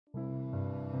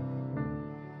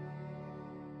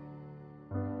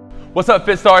What's up,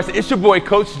 Fit Stars? It's your boy,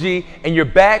 Coach G, and you're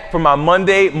back for my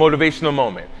Monday motivational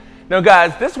moment. Now,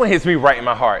 guys, this one hits me right in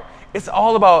my heart. It's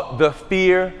all about the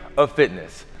fear of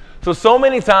fitness. So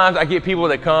many times I get people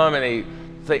that come and they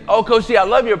say, oh, Coach G, I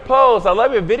love your posts, I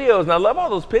love your videos, and I love all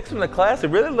those pics from the class. It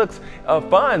really looks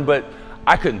fun, but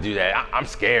I couldn't do that. I'm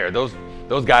scared.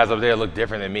 Those guys over there look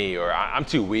different than me, or I'm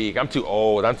too weak, I'm too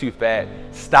old, I'm too fat.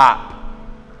 Stop.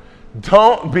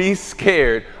 Don't be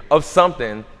scared of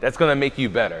something that's gonna make you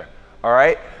better, all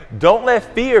right? Don't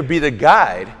let fear be the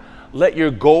guide. Let your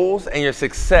goals and your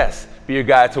success be your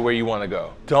guide to where you wanna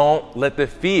go. Don't let the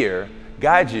fear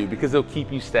guide you because it'll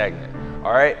keep you stagnant,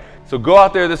 all right? So go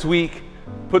out there this week,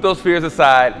 put those fears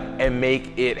aside, and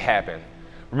make it happen.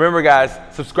 Remember, guys,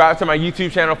 subscribe to my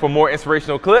YouTube channel for more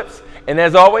inspirational clips. And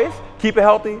as always, keep it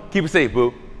healthy, keep it safe,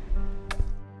 boo.